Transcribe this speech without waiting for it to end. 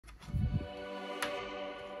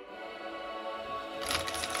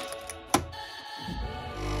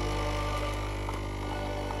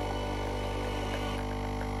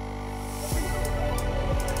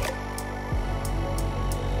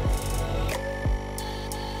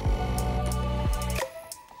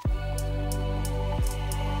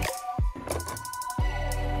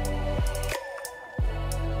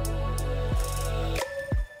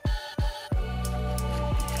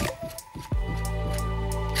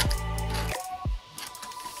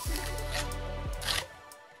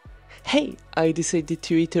hey, I decided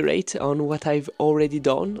to iterate on what I've already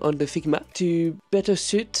done on the Figma to better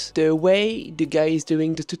suit the way the guy is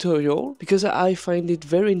doing the tutorial, because I find it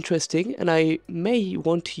very interesting and I may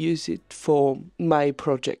want to use it for my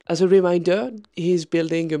project. As a reminder, he's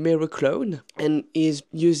building a mirror clone and is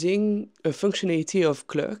using a functionality of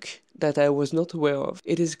Clerk that I was not aware of.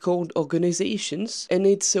 It is called organizations, and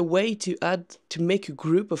it's a way to make a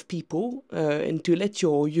group of people and to let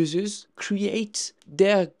your users create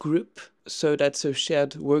their group. So that's a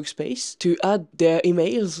shared workspace to add their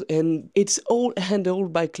emails, and it's all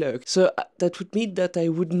handled by Clerk. So that would mean that I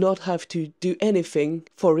would not have to do anything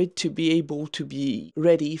for it to be able to be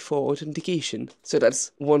ready for authentication. So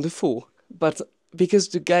that's wonderful. But because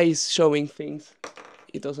the guy is showing things,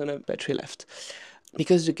 it doesn't have battery left.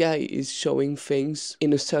 Because the guy is showing things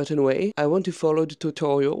in a certain way, I want to follow the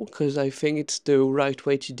tutorial because I think it's the right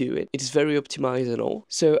way to do it. It's very optimized and all.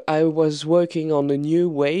 So I was working on a new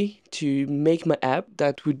way to make my app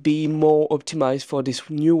that would be more optimized for this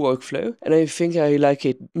new workflow, and I think I like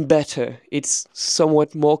it better. It's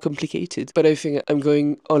somewhat more complicated, but I think I'm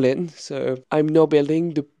going all in. So I'm now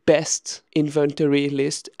building the best inventory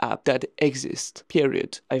list app that exists,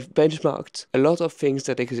 period. I've benchmarked a lot of things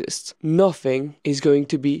that exist. Nothing is going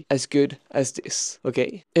to be as good as this,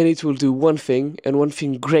 okay? And it will do one thing, and one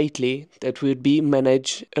thing greatly, that will be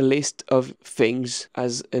manage a list of things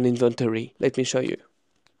as an inventory. Let me show you.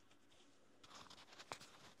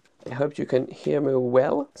 I hope you can hear me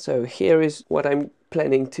well. So here is what I'm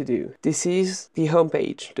planning to do. This is the home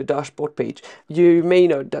page, the dashboard page. You may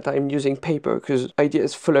know that I'm using paper because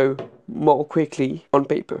ideas flow more quickly on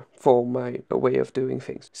paper for my way of doing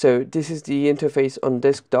things. So this is the interface on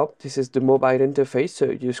desktop. This is the mobile interface.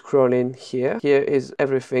 So you scroll in here. Here is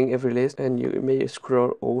everything, every list, and you may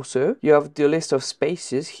scroll also. You have the list of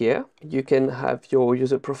spaces here. You can have your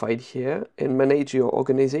user profile here and manage your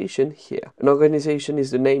organization here. An organization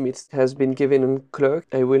is the name it has been given in Clerk.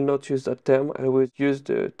 I will not use that term. I will use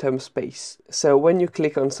the term space. So when you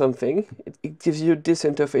click on something, it gives you this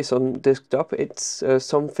interface on desktop. It's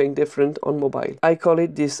something different on mobile. I call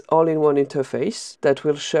it this all-in-one interface that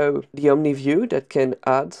will show the Omni view that can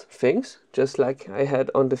add things, just like I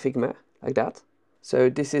had on the Figma, like that. So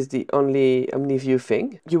this is the only OmniView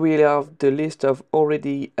thing. You will have the list of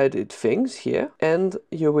already added things here, and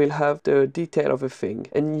you will have the detail of a thing.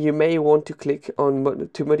 And you may want to click on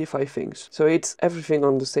to modify things. So it's everything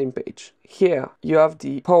on the same page. Here you have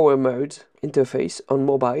the power mode interface on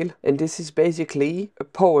mobile, and this is basically a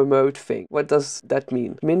power mode thing. What does that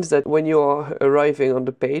mean? It means that when you are arriving on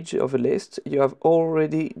the page of a list, you have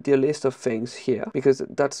already the list of things here, because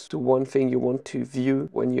that's the one thing you want to view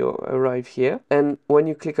when you arrive here. And when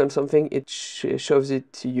you click on something, it shows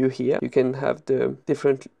it to you here. You can have the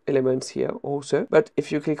different elements here also, but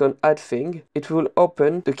if you click on add thing, it will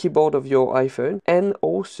open the keyboard of your iPhone. And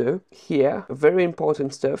also here, very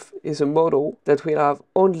important stuff, is a model that will have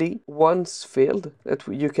only one field that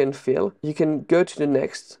you can fill. You can go to the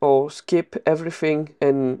next or skip everything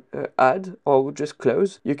and add, or just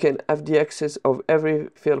close. You can have the access of every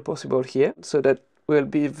field possible here, so that will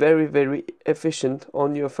be very, very efficient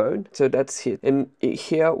on your phone. So that's it. And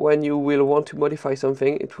here, when you will want to modify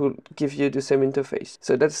something, it will give you the same interface.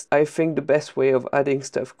 So that's, I think, the best way of adding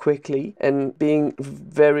stuff quickly and being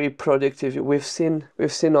very productive. We've seen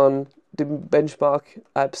on the benchmark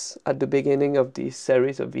apps at the beginning of this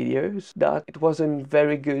series of videos that it wasn't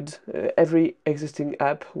very good. Every existing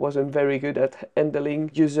app wasn't very good at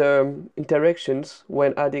handling user interactions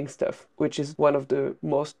when adding stuff, which is one of the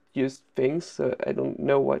most used things. I don't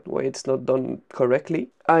know why it's not done correctly.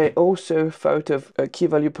 I also thought of key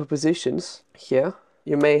value propositions here.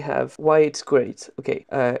 You may have why it's great. Okay,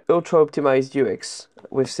 ultra optimized UX.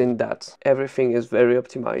 We've seen that. Everything is very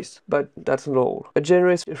optimized, but that's not all. A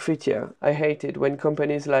generous free tier. I hate it when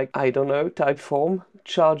companies like, I don't know, Typeform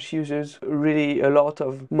charge users really a lot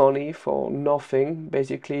of money for nothing.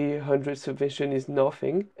 Basically, 100 submission is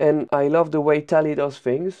nothing. And I love the way Tally does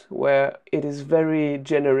things, where it is very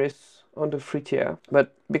generous on the free tier,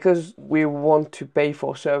 but because we want to pay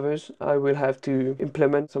for servers, I will have to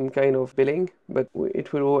implement some kind of billing, but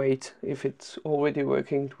it will wait. If it's already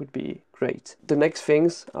working, it would be great. The next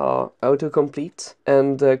things are autocomplete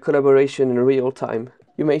and collaboration in real time.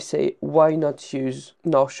 You may say, why not use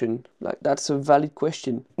Notion? Like, that's a valid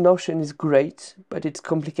question. Notion is great, but it's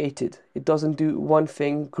complicated. It doesn't do one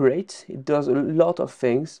thing great. It does a lot of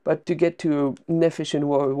things, but to get to an efficient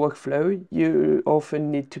workflow, you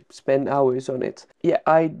often need to spend hours on it. Yeah,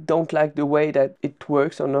 I don't like the way that it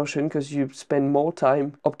works on Notion because you spend more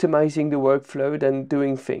time optimizing the workflow than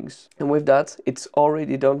doing things. And with that, it's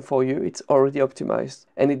already done for you. It's already optimized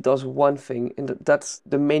and it does one thing. And that's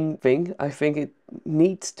the main thing. I think it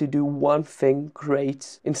needs to do one thing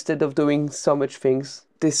great instead of doing so much things.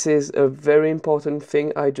 This is a very important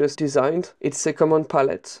thing I just designed. It's a command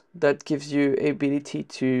palette that gives you ability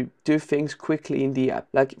to do things quickly in the app.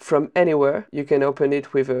 Like from anywhere, you can open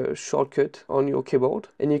it with a shortcut on your keyboard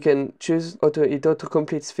and you can choose it auto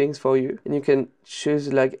completes things for you. And you can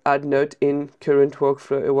choose like add note in current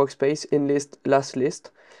workspace, in list, last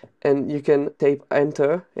list. And you can type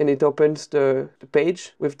enter and it opens the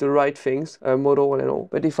page with the right things, model and all.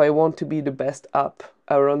 But if I want to be the best app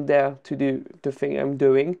around there to do the thing I'm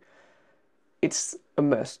doing, it's a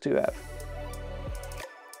must to have.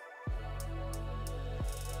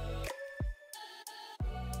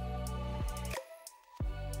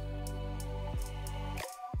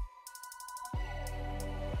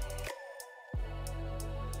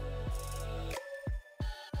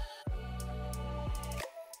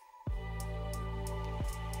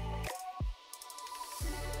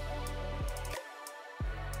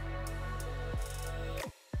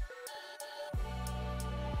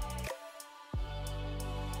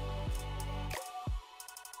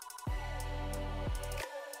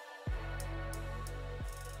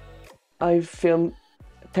 I've filmed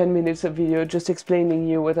 10 minutes of video just explaining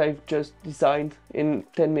you what I've just designed in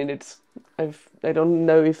 10 minutes. I don't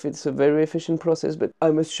know if it's a very efficient process, but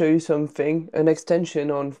I must show you something, an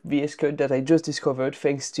extension on VS Code that I just discovered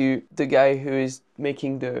thanks to the guy who is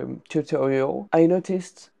making the tutorial. I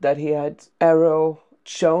noticed that he had arrow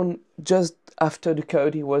shown just after the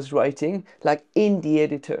code he was writing, like in the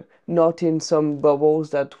editor, not in some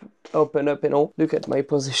bubbles that open up and all. Look at my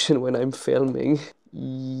position when I'm filming.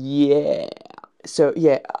 Yeah. So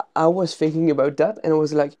yeah, I was thinking about that and I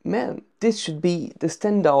was like, man, this should be the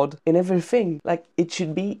standard in everything. Like it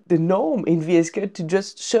should be the norm in VS Code to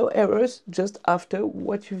just show errors just after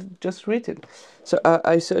what you've just written. So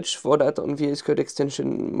I searched for that on VS Code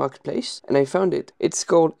extension marketplace and I found it. It's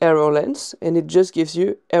called error lens and it just gives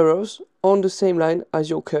you errors on the same line as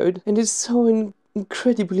your code. And it's so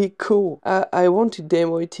incredibly cool. I want to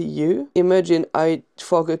demo it to you. Imagine I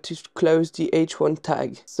forgot to close the H1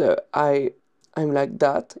 tag. So I'm like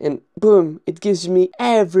that and boom, it gives me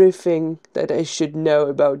everything that I should know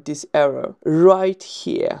about this error right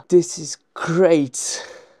here. This is great.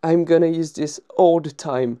 I'm gonna use this all the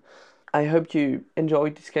time. I hope you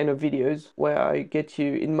enjoyed this kind of videos where I get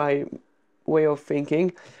you in my way of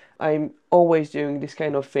thinking. I'm always doing this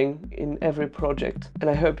kind of thing in every project and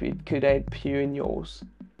I hope it could help you in yours.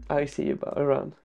 I see you around.